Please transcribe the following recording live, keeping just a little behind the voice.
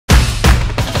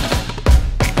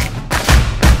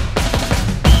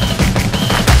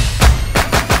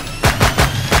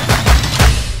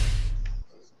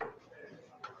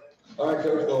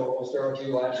right, Coach, we'll start with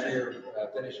you. Last year,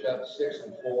 finished up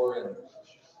 6-4 and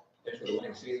finished with a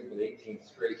winning season for the 18th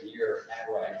straight year at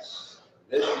Reitz.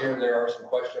 This year, there are some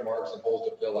question marks and holes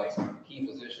to fill, like some key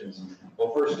positions.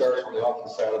 Well, first starts from the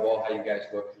offensive side of the ball. How you guys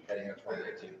look heading into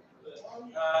 2018?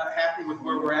 Happy with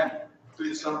where we're at through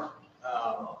the summer.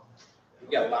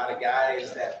 We've got a lot of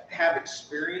guys that have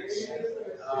experience,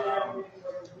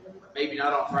 maybe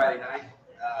not on Friday night.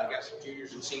 I got some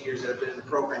juniors and seniors that have been in the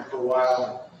program for a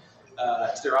while.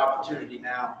 It's their opportunity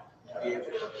now to be able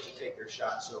to take their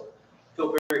shot. So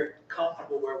feel very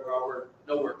comfortable where we are. We're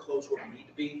nowhere close where we need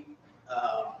to be.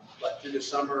 But through the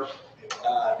summer,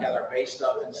 got our base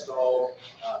stuff installed,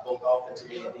 both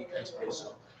offensively and defensively.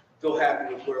 So feel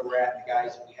happy with where we're at and the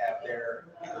guys that we have there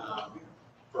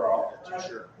for our offense, for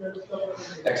sure.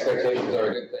 Expectations are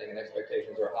a good thing, and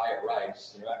expectations are high at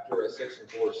Reitz. You know, after a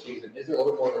 6-4 season, is there a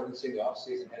little bit more urgency in the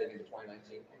offseason heading into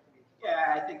 2019?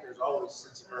 Yeah, I think there's always a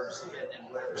sense of urgency in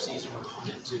whatever season we're going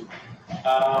into.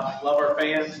 Love our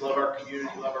fans, love our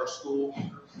community, love our school.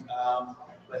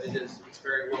 But it's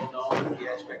very well known that the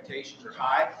expectations are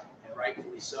high, and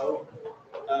rightfully so.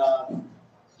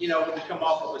 You know, when we come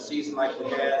off of a season like we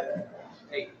had,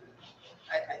 hey,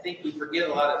 I think we forget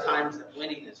a lot of times that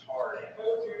winning is hard.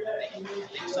 I think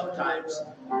sometimes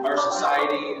our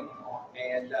society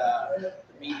and the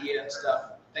media and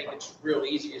stuff think it's real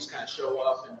easy to just kind of show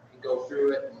up and go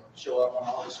through it and show up on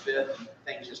August 5th and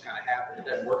things just kind of happen. It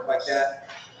doesn't work like that.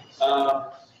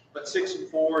 But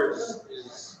 6-4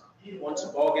 is won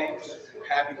some ball games. We're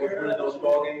happy with winning those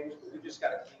ball games, but we just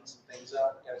got to clean some things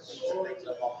up. Got to clean some things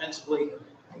up offensively.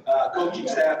 Coaching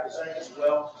staff as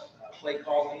well, play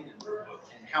calling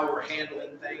and how we're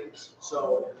handling things.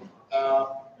 So,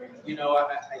 you know,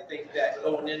 I think that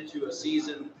going into a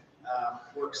season,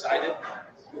 we're excited.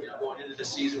 You know, going into the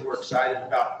season, we're excited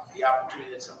about the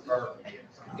opportunity that some of our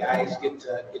guys get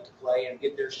to play and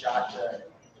get their shot to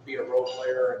be a role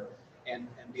player and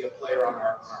be a player on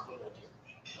our football team.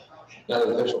 Now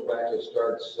that official practice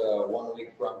starts 1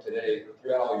 week from today,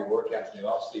 throughout all your workouts in the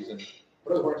off season,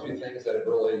 what are the 1 or 2 things that have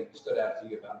really stood out to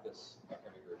you about this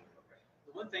upcoming group?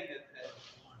 The one thing that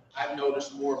I've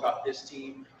noticed more about this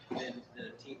team than a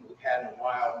team we've had in a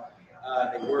while,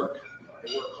 they work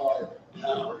hard.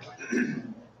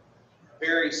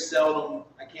 Very seldom,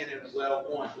 I can't even,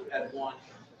 we've had one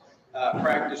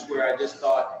practice where I just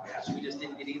thought, gosh, we just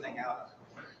didn't get anything out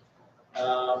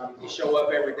of it. They show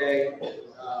up every day.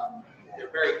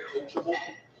 They're very coachable,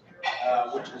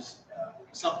 which is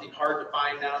something hard to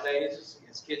find nowadays.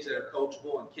 It's kids that are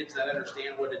coachable and kids that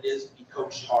understand what it is to be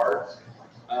coached hard.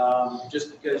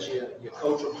 Just because you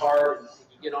coach them hard and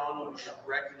you get on them and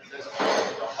correct them, doesn't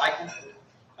mean you don't like them.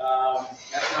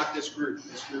 That's not this group.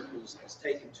 This group is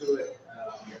taken to it.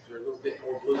 They're a little bit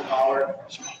more blue collar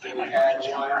than we had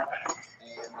in a while,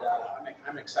 and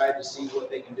I'm excited to see what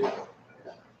they can do.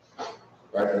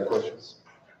 Right, any questions?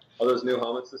 Are those new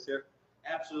helmets this year?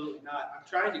 Absolutely not. I'm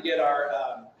trying to get our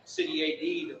city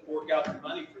AD to fork out the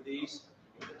money for these.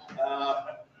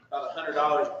 About $100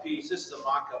 a piece. This is a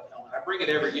mock-up helmet. I bring it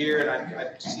every year, and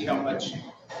I see how much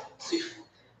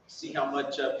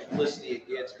publicity it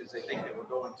gets because they think that we're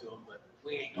going to them, but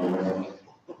we ain't going to them.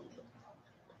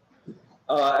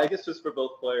 I guess just for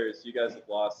both players, you guys have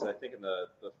lost, I think, in the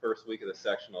first week of the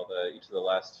sectional each of the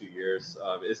last 2 years.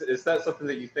 Is that something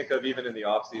that you think of even in the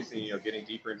offseason, you know, getting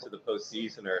deeper into the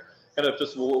postseason, or kind of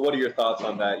just what are your thoughts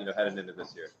on that, you know, heading into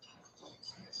this year?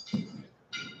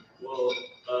 Well,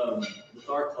 with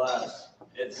our class,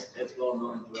 it's well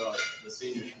known throughout the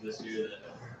seniors for this year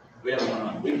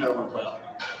that we've never won a playoff.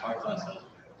 Our class has.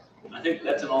 I think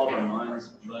that's in all of our minds,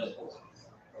 but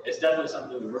it's definitely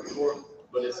something we work for.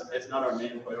 But it's not our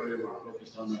main priority we're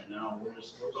focused on right now. We're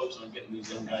focused on getting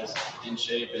these young guys in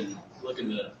shape and looking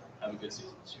to have a good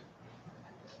season this year.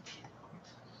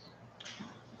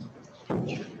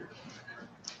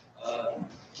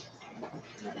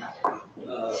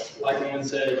 Like Ian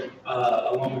said,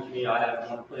 along with me, I have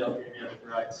one playoff game yet for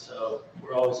Reitz, so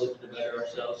we're always looking to better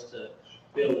ourselves to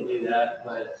be able to do that.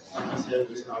 But like I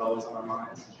said, it's not always on our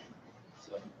minds.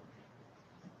 So.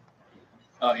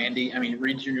 Andy, I mean,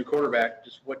 Reed's your new quarterback.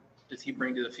 Just what does he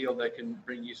bring to the field that can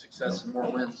bring you success and more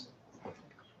wins?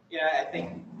 Yeah, I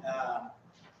think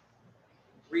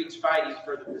Reed's fighting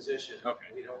for the position.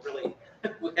 Okay.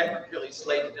 We haven't really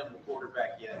slated him the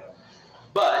quarterback yet.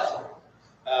 But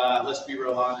let's be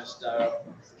real honest.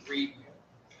 Reed,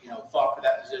 fought for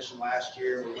that position last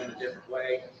year. We went a different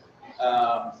way.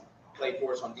 Played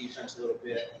for us on defense a little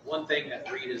bit. One thing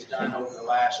that Reed has done over the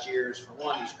last years, for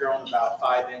one, he's grown about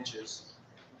 5 inches.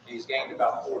 He's gained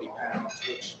about 40 pounds,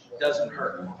 which doesn't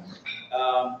hurt.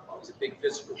 He's a big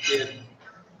physical kid.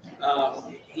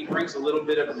 He brings a little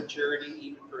bit of maturity,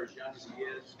 even for as young as he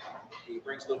is. He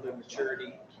brings a little bit of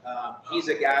maturity. He's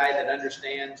a guy that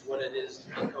understands what it is to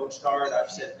be coached hard.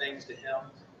 I've said things to him.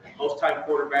 Most time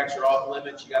quarterbacks are off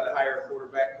limits. You got to hire a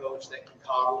quarterback coach that can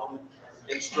coddle them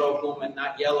and stroke them and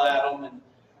not yell at them. And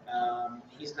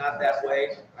he's not that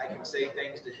way. I can say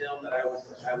things to him that I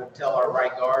would tell our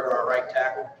right guard or our right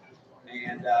tackle,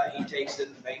 and he takes it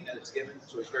in the vein that it's given.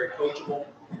 So he's very coachable,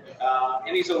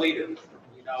 and he's a leader.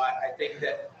 You know, I think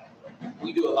that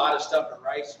we do a lot of stuff at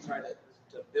Reitz to try to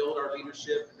build our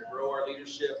leadership and to grow our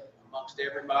leadership amongst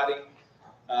everybody.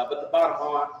 But the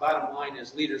bottom line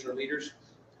is leaders are leaders,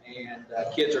 and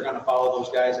kids are going to follow those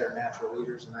guys that are natural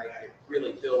leaders. And I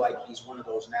really feel like he's one of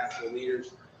those natural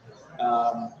leaders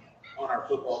on our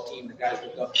football team. The guys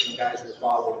look up to him, guys will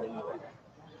follow him.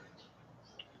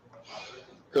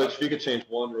 Coach, if you could change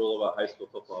one rule about high school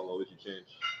football, what would you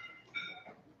change?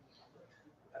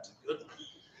 That's a good one.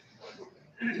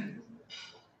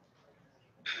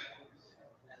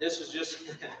 This is just,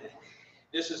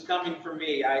 this is coming from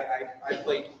me. I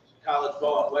played college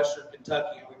ball in Western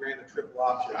Kentucky, and we ran the triple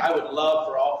option. I would love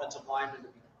for offensive linemen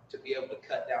to be able to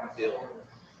cut downfield.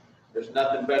 There's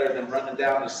nothing better than running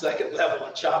down the second level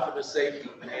and chopping the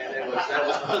safety, man. That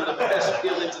was one of the best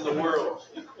feelings in the world.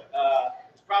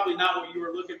 It's probably not what you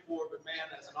were looking for, but man,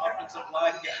 as an offensive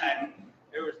line guy,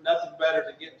 there was nothing better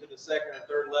than getting to the second or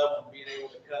third level and being able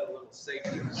to cut a little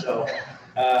safety. So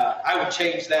I would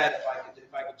change that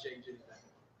if I could change anything.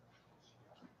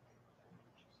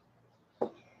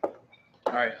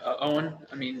 All right, Owen,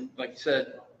 I mean, like you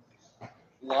said, a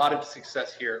lot of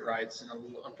success here at Reitz and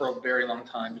for a very long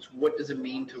time. Just what does it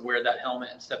mean to wear that helmet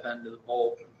and step into the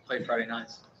bowl and play Friday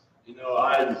nights? You know,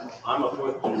 I'm a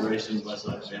fourth generation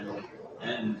Westside family,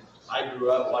 and I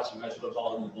grew up watching Reitz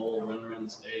football in the bowl, running around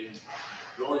the stadium.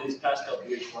 But only these past couple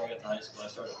years before I got to high school, I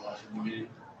started watching the game.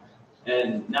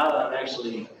 And now that I'm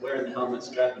actually wearing the helmet,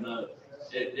 strapping up,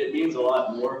 it means a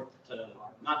lot more to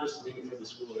not just me, for the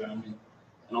school around me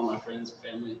and all my friends and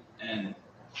family. And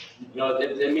you know,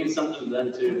 it means something to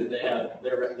them too, that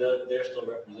they're still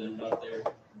represented out there.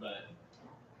 But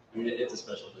I mean, it's a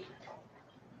special thing.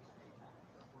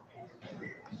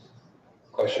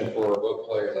 Question for both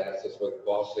players. I asked this with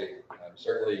Bossy.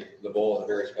 Certainly, the bowl is a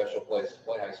very special place to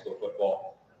play high school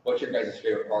football. What's your guys'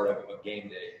 favorite part of game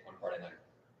day on Friday night?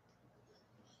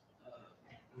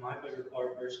 My favorite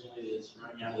part personally is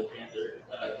running out of the Panther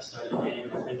at the start of the game.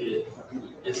 I think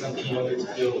it's something you don't get to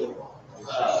feel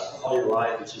all your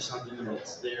life. It's just something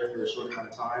that's there for a short amount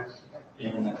of time,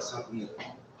 and that's something that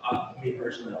me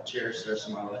personally I'll cherish the rest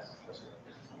of my life.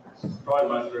 Probably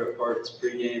my favorite part is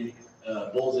pregame.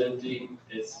 Bowl's empty.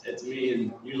 It's me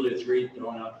and usually it's Reed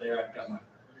going out there. I've got my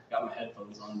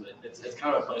headphones on, but it's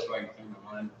kind of a place where I can clear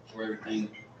my mind before everything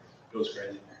goes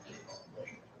crazy.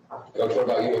 Coach, what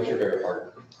about you? What's your favorite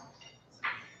part?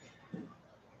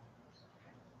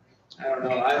 I don't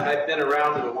know. I've been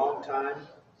around it a long time.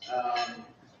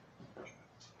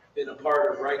 Been a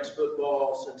part of Reitz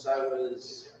football since I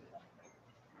was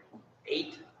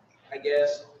 8, I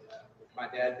guess. With my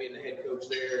dad being the head coach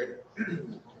there.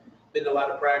 Been to a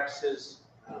lot of practices.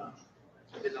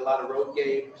 Been to a lot of road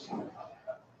games.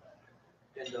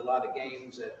 Been to a lot of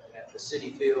games at the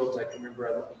city fields. I can remember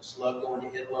I just loved going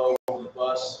to Inlow on the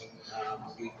bus.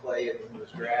 We play it when it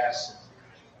was grass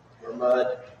or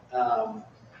mud.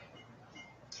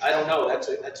 I don't know.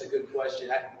 That's a good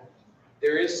question.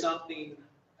 There is something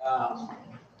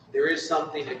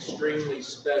extremely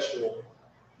special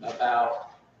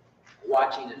about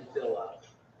watching it fill up.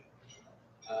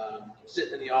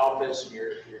 Sitting in the office and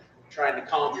you're trying to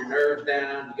calm your nerves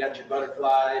down. You got your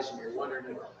butterflies and you're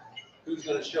wondering who's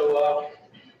going to show up,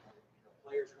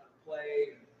 players are going to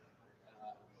play,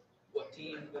 what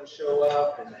team is going to show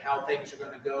up, and how things are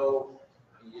going to go.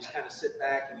 And you just kind of sit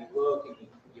back and you look and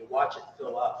you watch it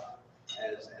fill up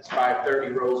as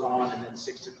 5:30 rolls on, and then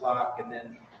 6 o'clock, and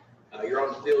then you're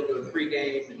on the field doing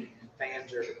pregame, and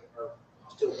fans are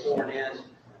still pouring in.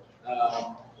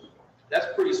 That's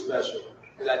pretty special,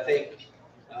 because I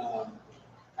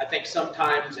think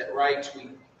sometimes at Reitz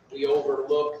we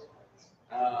overlook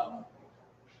how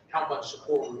much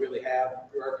support we really have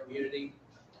through our community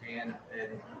and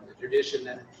the tradition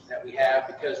that we have,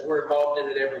 because we're involved in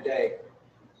it every day.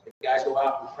 The guys go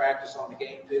out and practice on the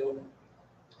game field,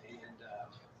 and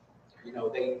you know,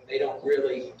 they don't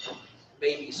really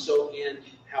maybe soak in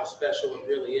how special it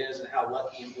really is and how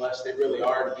lucky and blessed they really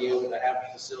are to be able to have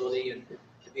a facility and to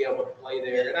be able to play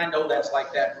there. And I know that's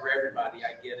like that for everybody.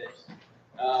 I get it.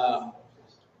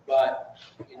 But,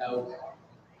 you know,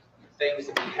 things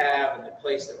that we have and the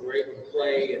place that we're able to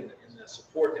play and the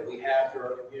support that we have for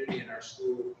our community and our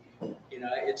school, you know,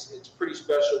 it's pretty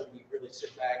special when you really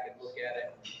sit back and look at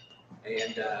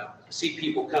it and see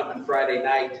people coming Friday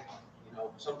night. You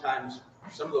know, sometimes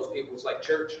some of those people, it's like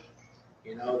church.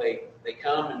 You know, they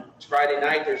come and it's Friday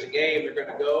night, there's a game, they're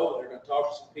going to go, and they're going to talk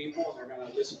to some people, and they're going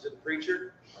to listen to the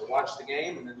preacher or watch the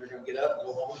game, and then they're going to get up and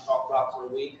go home and talk about it for a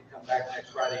week and come back next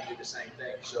Friday and do the same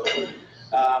thing. So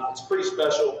it's pretty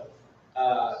special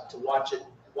to watch it,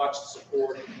 watch the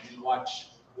support, and watch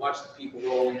the people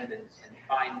roll in and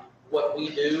find what we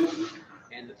do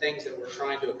and the things that we're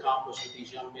trying to accomplish with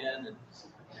these young men.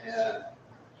 And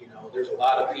you know, there's a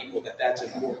lot of people that's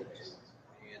important.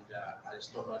 I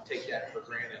just don't want to take that for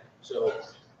granted. So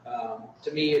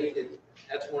to me,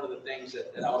 that's one of the things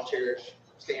that I'll cherish,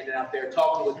 standing out there,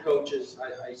 talking with coaches.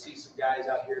 I see some guys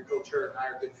out here, Coach Hurt and I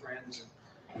are good friends.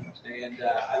 And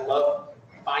I love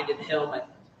finding him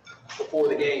before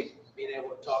the game, being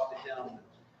able to talk to him.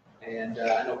 And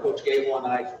I know Coach Gable and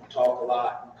I talk a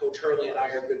lot. And Coach Hurley and I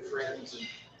are good friends.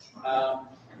 And,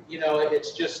 you know,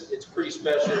 it's pretty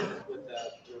special with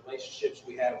the relationships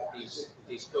we have with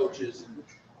these coaches. And,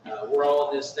 we're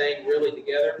all in this thing really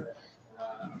together.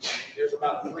 There's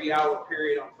about a 3-hour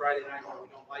period on Friday night where we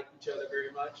don't like each other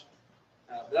very much.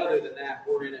 But other than that,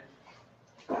 we're in it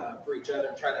for each other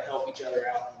and try to help each other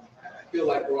out. And I feel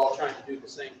like we're all trying to do the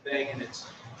same thing, and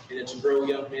it's grow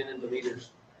young men into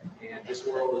leaders. And this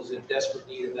world is in desperate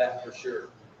need of that for sure.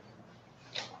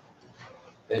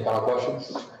 Any final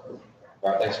questions?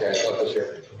 All right, thanks, guys. Love this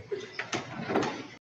year.